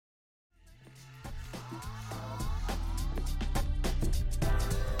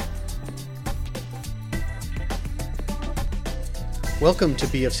Welcome to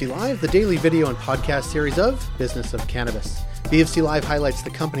BFC Live, the daily video and podcast series of Business of Cannabis. BFC Live highlights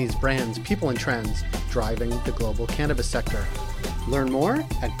the company's brands, people, and trends driving the global cannabis sector. Learn more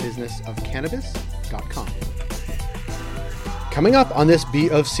at businessofcannabis.com. Coming up on this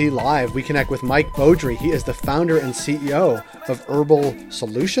BFC Live, we connect with Mike Beaudry. He is the founder and CEO of Herbal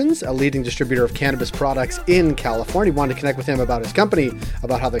Solutions, a leading distributor of cannabis products in California. We wanted to connect with him about his company,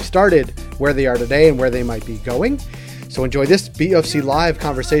 about how they started, where they are today, and where they might be going. So enjoy this BFC Live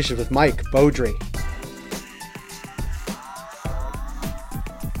conversation with Mike Beaudry.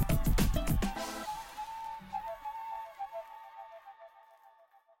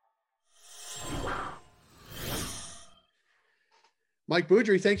 Mike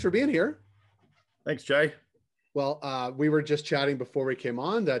Beaudry, thanks for being here. Thanks, Jay. Well, we were just chatting before we came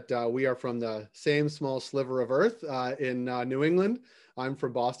on that we are from the same small sliver of earth in New England. I'm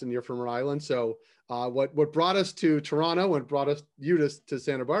from Boston, you're from Rhode Island. So what brought us to Toronto and brought you to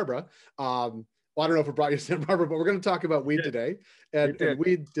Santa Barbara, well, I don't know if it brought you to Santa Barbara, but we're going to talk about weed today and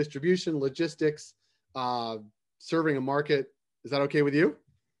weed distribution, logistics, serving a market. Is that okay with you?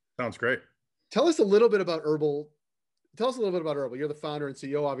 Sounds great. Tell us a little bit about Herbal. You're the founder and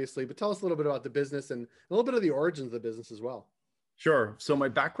CEO, obviously, but tell us a little bit about the business and a little bit of the origins of the business as well. Sure. So my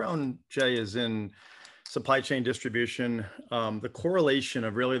background, Jay, is in supply chain distribution. The correlation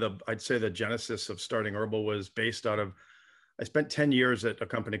of really I'd say the genesis of starting Herbal was based out of, I spent 10 years at a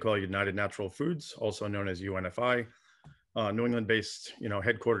company called United Natural Foods, also known as UNFI, New England-based,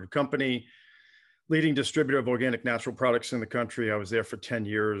 headquartered company, leading distributor of organic natural products in the country. I was there for 10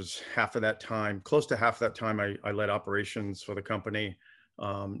 years. Close to half of that time, I led operations for the company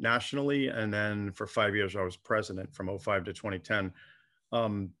nationally. And then for 5 years, I was president from 2005 to 2010.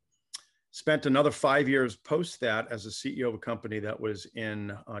 Spent another 5 years post that as a CEO of a company that was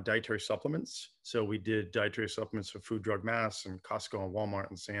in dietary supplements. So we did dietary supplements for Food, Drug, Mass, and Costco and Walmart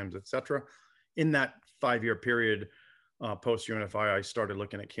and Sam's, et cetera. In that 5-year period, post UNFI, I started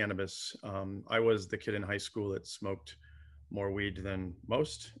looking at cannabis. I was the kid in high school that smoked more weed than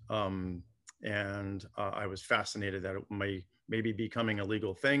most. And I was fascinated that it may be becoming a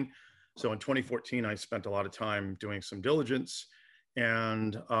legal thing. So in 2014, I spent a lot of time doing some diligence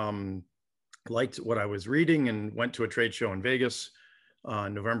and liked what I was reading and went to a trade show in Vegas,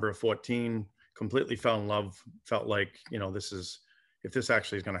 November of 14, completely fell in love, felt like, if this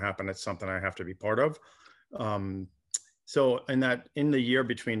actually is going to happen, it's something I have to be part of. So in the year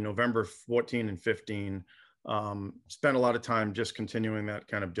between November 14 and 15, spent a lot of time just continuing that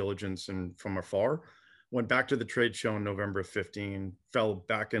kind of diligence and from afar. Went back to the trade show in November of 15, fell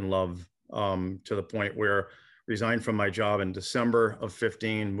back in love to the point where resigned from my job in December of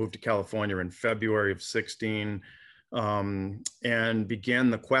 15, moved to California in February of 16, and began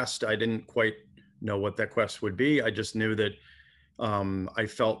the quest. I didn't quite know what that quest would be. I just knew that I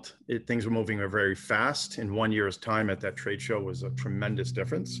felt things were moving very fast. In 1 year's time at that trade show was a tremendous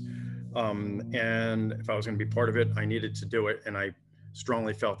difference. And if I was going to be part of it, I needed to do it. And I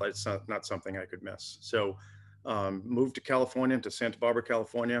strongly felt that it's not something I could miss. So moved to California, to Santa Barbara,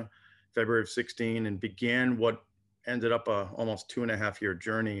 California, February of 16, and began what ended up a almost 2.5-year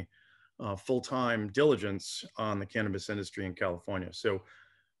journey, full-time diligence on the cannabis industry in California. So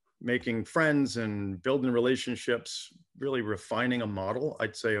making friends and building relationships, really refining a model,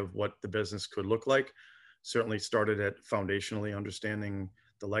 I'd say, of what the business could look like. Certainly started at foundationally understanding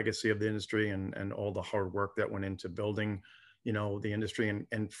the legacy of the industry and all the hard work that went into building, the industry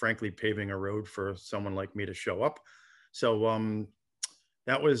and frankly, paving a road for someone like me to show up. So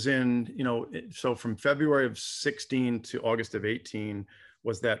that was so from February of 16 to August of 18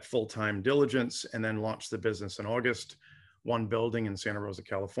 was that full-time diligence, and then launched the business in August. One building in Santa Rosa,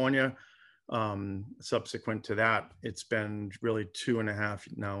 California. Subsequent to that, it's been really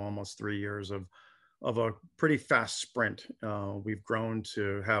 2.5, now almost 3 years of a pretty fast sprint. We've grown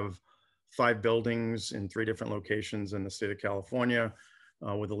to have 5 buildings in 3 different locations in the state of California,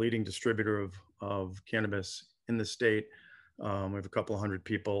 with a leading distributor of cannabis in the state. We have a couple of hundred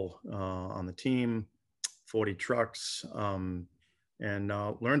people on the team, 40 trucks, and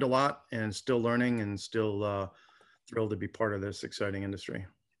learned a lot and still learning and still thrilled to be part of this exciting industry.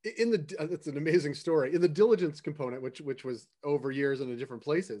 It's an amazing story. In the diligence component, which was over years and in different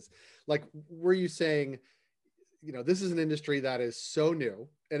places, like, were you saying, this is an industry that is so new,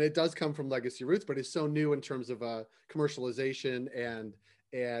 and it does come from legacy roots, but it's so new in terms of commercialization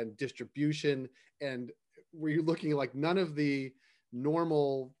and distribution. And were you looking like none of the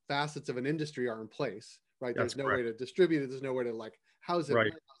normal facets of an industry are in place, right? There's no way to distribute it. There's no way to house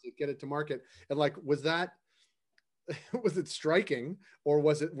it, get it to market. And was it striking, or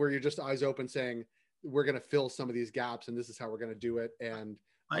were you just eyes open saying, we're going to fill some of these gaps and this is how we're going to do it. And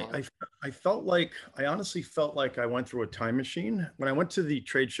I, I I felt like, I honestly felt like I went through a time machine when I went to the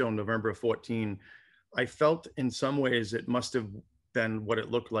trade show in November of 14. I felt in some ways it must have been what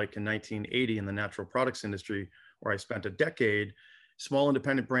it looked like in 1980 in the natural products industry, where I spent a decade, small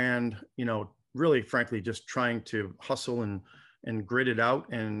independent brand, really frankly just trying to hustle and grit it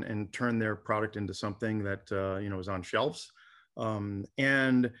out and turn their product into something that was on shelves.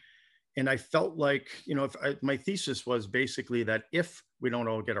 And I felt like, my thesis was basically that if we don't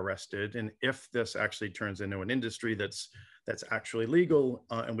all get arrested, and if this actually turns into an industry that's actually legal,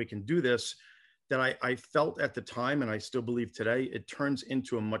 and we can do this, that I felt at the time, and I still believe today, it turns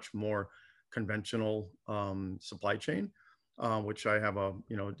into a much more conventional supply chain, which I have a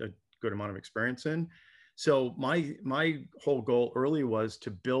good amount of experience in. So my whole goal early was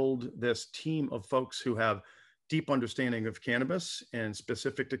to build this team of folks who have deep understanding of cannabis and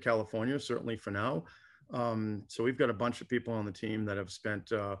specific to California, certainly for now. So we've got a bunch of people on the team that have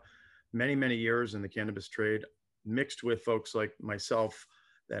spent many, many years in the cannabis trade, mixed with folks like myself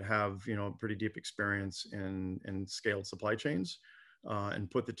that have, pretty deep experience in scaled supply chains,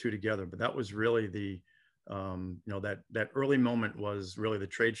 and put the two together. But that was really that early moment was really the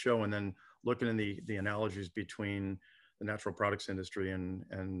trade show, and then looking in the analogies between the natural products industry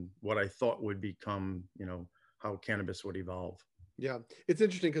and what I thought would become, how cannabis would evolve. Yeah, it's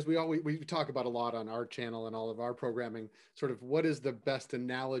interesting because we talk about a lot on our channel and all of our programming, sort of what is the best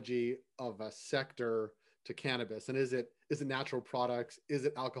analogy of a sector to cannabis, and is it natural products, is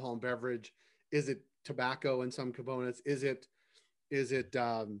it alcohol and beverage, is it tobacco in some components, is it is it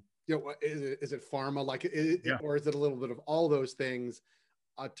pharma, like Yeah. or is it a little bit of all those things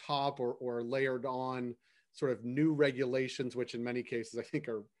atop or layered on sort of new regulations, which in many cases I think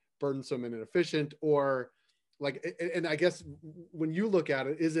are burdensome and inefficient, or like, and I guess when you look at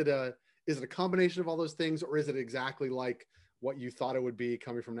it, is it a combination of all those things, or is it exactly like what you thought it would be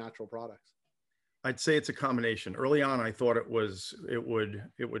coming from natural products? I'd say it's a combination. Early on, I thought it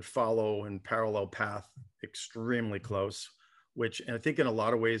would follow in parallel path extremely close, which, and I think in a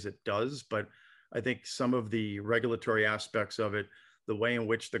lot of ways it does, but I think some of the regulatory aspects of it, the way in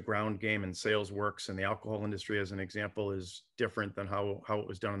which the ground game and sales works in the alcohol industry, as an example, is different than how it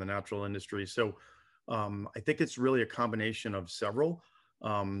was done in the natural industry. So I think it's really a combination of several,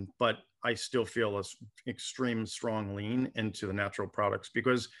 but I still feel a extreme strong lean into the natural products,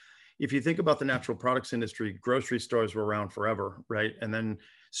 because if you think about the natural products industry, grocery stores were around forever, right? And then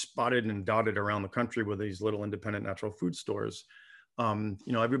spotted and dotted around the country with these little independent natural food stores.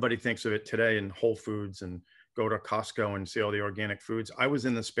 Everybody thinks of it today in Whole Foods and go to Costco and see all the organic foods. I was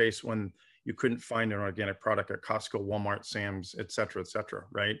in the space when you couldn't find an organic product at Costco, Walmart, Sam's, et cetera,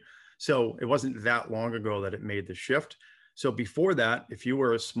 right? So it wasn't that long ago that it made the shift. So before that, if you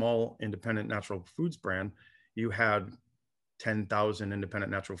were a small independent natural foods brand, you had 10,000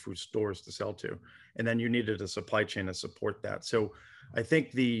 independent natural food stores to sell to. And then you needed a supply chain to support that. So I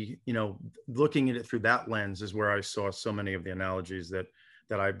think looking at it through that lens is where I saw so many of the analogies that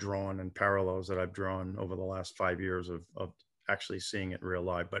I've drawn and parallels that I've drawn over the last 5 years of actually seeing it in real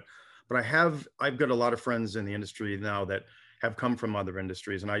life. But I've got a lot of friends in the industry now that have come from other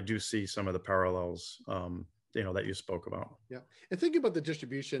industries, and I do see some of the parallels, that you spoke about. Yeah. And thinking about the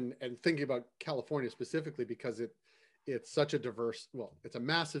distribution and thinking about California specifically, because it's such a diverse, well, it's a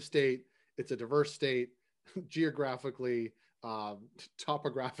massive state, it's a diverse state geographically,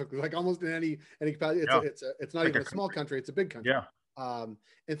 topographically, like almost in any capacity. It's not like even a small country, it's a big country. Yeah.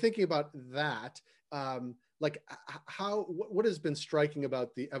 And thinking about that, what has been striking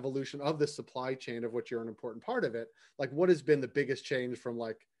about the evolution of the supply chain, of which you're an important part of it? Like, what has been the biggest change from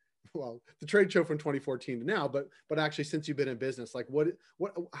the trade show from 2014 to now, but actually since you've been in business, like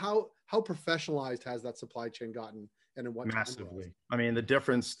how professionalized has that supply chain gotten, and in what massively? I mean, the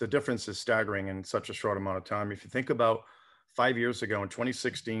difference is staggering in such a short amount of time. If you think about 5 years ago in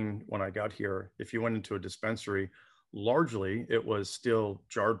 2016, when I got here, if you went into a dispensary, largely it was still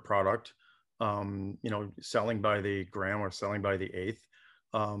jarred product, selling by the gram or selling by the eighth.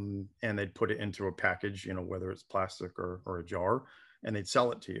 And they'd put it into a package, whether it's plastic or a jar, and they'd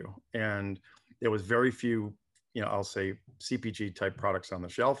sell it to you. And there was very few, I'll say CPG type products on the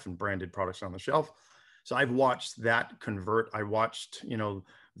shelf and branded products on the shelf. So I've watched that convert. I watched,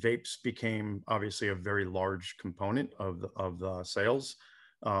 vapes became obviously a very large component of the sales.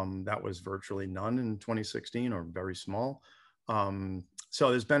 That was virtually none in 2016, or very small. So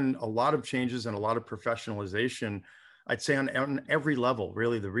there's been a lot of changes and a lot of professionalization, I'd say on every level,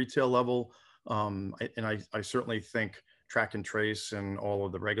 really, the retail level. I certainly think track and trace and all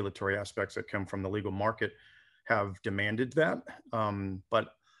of the regulatory aspects that come from the legal market have demanded that.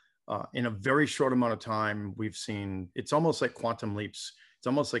 But In a very short amount of time, we've seen, it's almost like quantum leaps. It's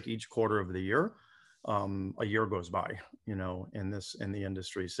almost like each quarter of the year, a year goes by, in the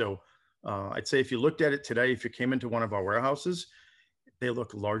industry. So I'd say if you looked at it today, if you came into one of our warehouses, they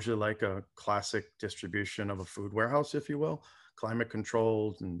look largely like a classic distribution of a food warehouse, if you will, climate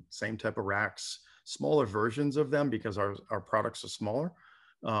controlled and same type of racks, smaller versions of them because our products are smaller,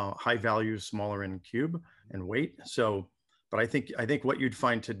 high value, smaller in cube and weight. So, but I think what you'd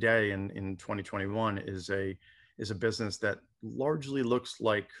find today in 2021 is a business that largely looks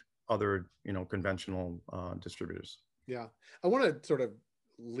like other conventional distributors. Yeah, I want to sort of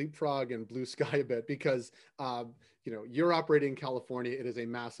leapfrog and blue sky a bit because you're operating in California. It is a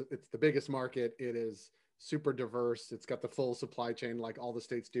massive, it's the biggest market. It is super diverse. It's got the full supply chain like all the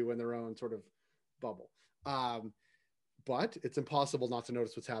states do in their own sort of bubble. But it's impossible not to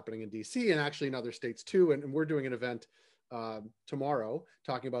notice what's happening in DC and actually in other states too. And we're doing an event tomorrow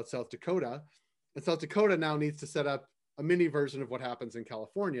talking about South Dakota. And South Dakota now needs to set up a mini version of what happens in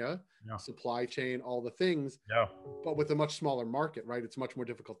California, Yeah. supply chain, all the things, Yeah. but with a much smaller market, right? It's much more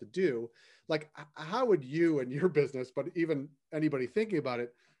difficult to do. Like, how would you and your business, but even anybody thinking about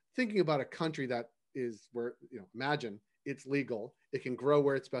a country that is where, imagine it's legal, it can grow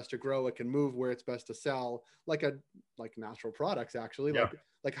where it's best to grow, it can move where it's best to sell, like natural products, actually. Yeah.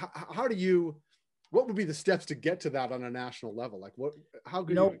 How do you, what would be the steps to get to that on a national level? Like how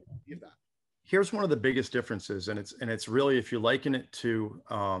could you achieve that? Here's one of the biggest differences, and it's really, if you liken it to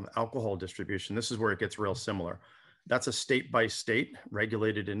alcohol distribution, this is where it gets real similar. That's a state by state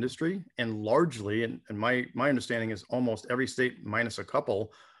regulated industry, and largely, and my understanding is almost every state minus a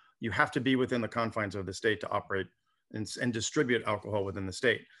couple, you have to be within the confines of the state to operate and distribute alcohol within the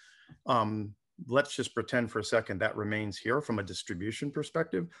state. Let's just pretend for a second that remains here from a distribution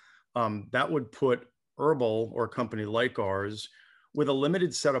perspective. That would put Herbal, or a company like ours, with a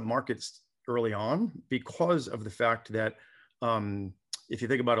limited set of markets early on, because of the fact that if you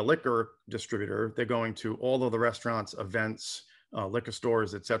think about a liquor distributor, they're going to all of the restaurants, events, liquor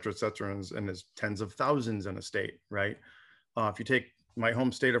stores, et cetera, and there's tens of thousands in a state, right? If you take my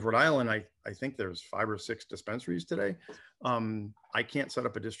home state of Rhode Island, I think there's 5 or 6 dispensaries today. I can't set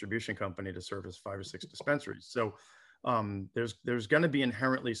up a distribution company to service 5 or 6 dispensaries. So there's going to be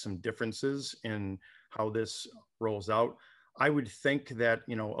inherently some differences in how this rolls out. I would think that,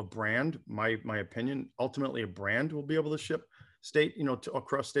 a brand, my opinion, ultimately a brand will be able to ship state,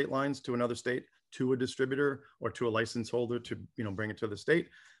 across state lines to another state, to a distributor or to a license holder to, bring it to the state,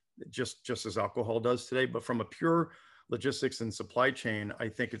 just as alcohol does today. But from a pure logistics and supply chain, I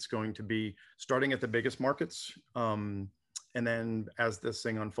think it's going to be starting at the biggest markets. And then as this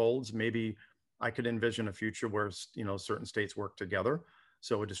thing unfolds, maybe I could envision a future where, certain states work together.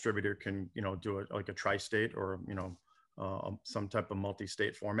 So a distributor can, do it like a tri-state or, some type of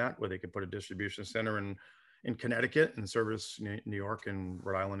multi-state format where they could put a distribution center in Connecticut and service New York and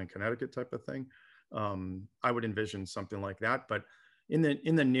Rhode Island and Connecticut type of thing. I would envision something like that. But in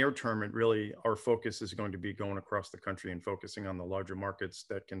the near term, it really, our focus is going to be going across the country and focusing on the larger markets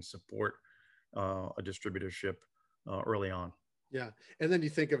that can support a distributorship early on. Yeah. And then you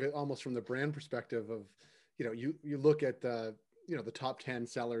think of it almost from the brand perspective of, you look at the top 10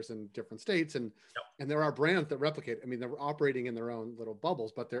 sellers in different states, and there are brands that replicate. I mean, they're operating in their own little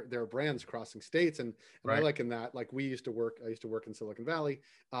bubbles, but there are brands crossing states. And right. I like in that, like I used to work in Silicon Valley.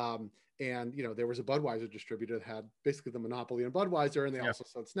 And there was a Budweiser distributor that had basically the monopoly on Budweiser, and they also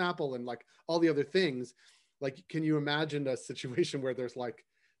sold Snapple and like all the other things. Like, can you imagine a situation where there's like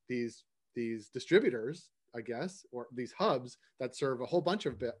these distributors, I guess, or these hubs that serve a whole bunch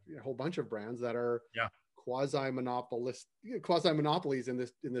of brands that are quasi-monopolies in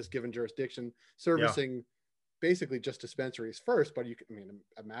this given jurisdiction, servicing basically just dispensaries first. But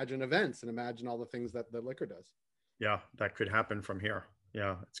imagine events and imagine all the things that the liquor does. Yeah, that could happen from here.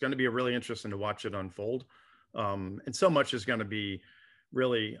 Yeah, it's going to be really interesting to watch it unfold. And so much is going to be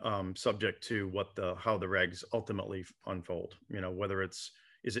really subject to how the regs ultimately unfold. Whether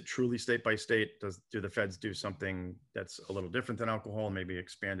is it truly state by state? Do the feds do something that's a little different than alcohol, maybe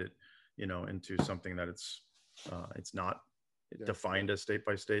expand it, into something that it's not defined as state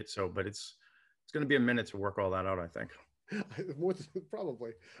by state. So, but it's going to be a minute to work all that out, I think. More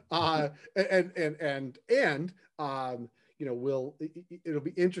probably. It'll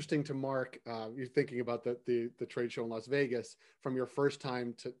be interesting to mark. You're thinking about the trade show in Las Vegas from your first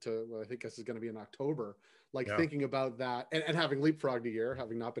time to well, I think this is going to be in October. Thinking about that and having leapfrogged a year,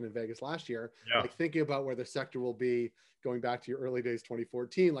 having not been in Vegas last year, like thinking about where the sector will be going back to your early days,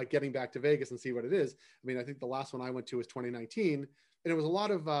 2014, like getting back to Vegas and see what it is. I mean, I think the last one I went to was 2019, and it was a lot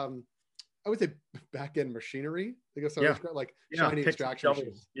of I would say back end machinery. I guess like yeah, shiny extraction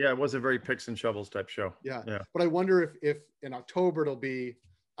machines. Yeah, it was a very picks and shovels type show. Yeah. But I wonder if in October it'll be,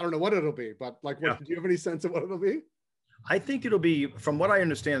 I don't know what it'll be, but like, do you have any sense of what it'll be? I think it'll be, from what I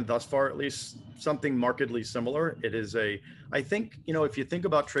understand thus far, at least, something markedly similar. It is I think, if you think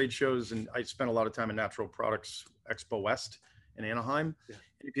about trade shows, and I spent a lot of time in Natural Products Expo West in Anaheim. Yeah.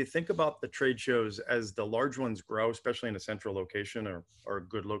 If you think about the trade shows as the large ones grow, especially in a central location or a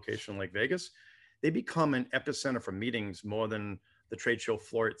good location like Vegas, they become an epicenter for meetings more than the trade show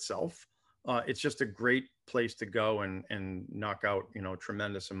floor itself. It's just a great place to go and knock out, a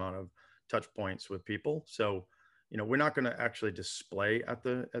tremendous amount of touch points with people. So, we're not going to actually display at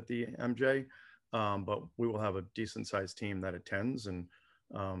the MJ, but we will have a decent sized team that attends, and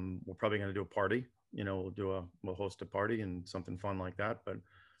we're probably going to do a party. We'll host a party and something fun like that. But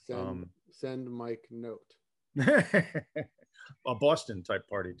send Mike note. A Boston type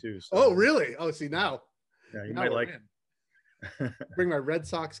party too. So. Oh, really? Oh, see now. Yeah, you might like. Bring my Red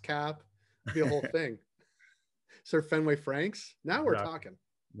Sox cap. Be a whole thing. Sir Fenway Franks. Now we're talking.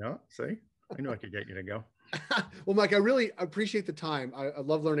 No, see, I knew I could get you to go. Well, Mike, I really appreciate the time. I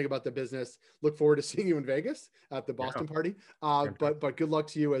love learning about the business. Look forward to seeing you in Vegas at the Boston party. But good luck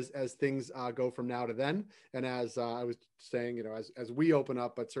to you as things go from now to then. And as I was saying, as we open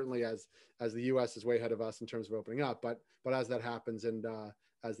up, but certainly as the U.S. is way ahead of us in terms of opening up. But as that happens, and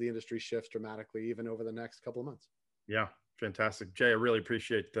as the industry shifts dramatically, even over the next couple of months. Yeah, fantastic, Jay. I really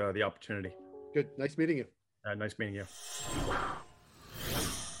appreciate the opportunity. Good, nice meeting you. Nice meeting you.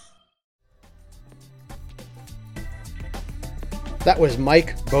 That was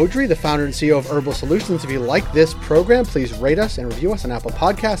Mike Beaudry, the founder and CEO of Herbal Solutions. If you like this program, please rate us and review us on Apple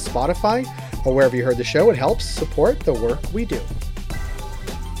Podcasts, Spotify, or wherever you heard the show. It helps support the work we do.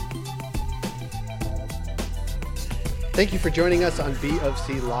 Thank you for joining us on B of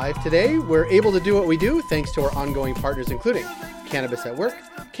C Live today. We're able to do what we do thanks to our ongoing partners, including Cannabis at Work,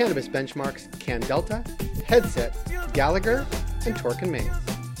 Cannabis Benchmarks, CanDelta, Headset, Gallagher, and Torque & Mains.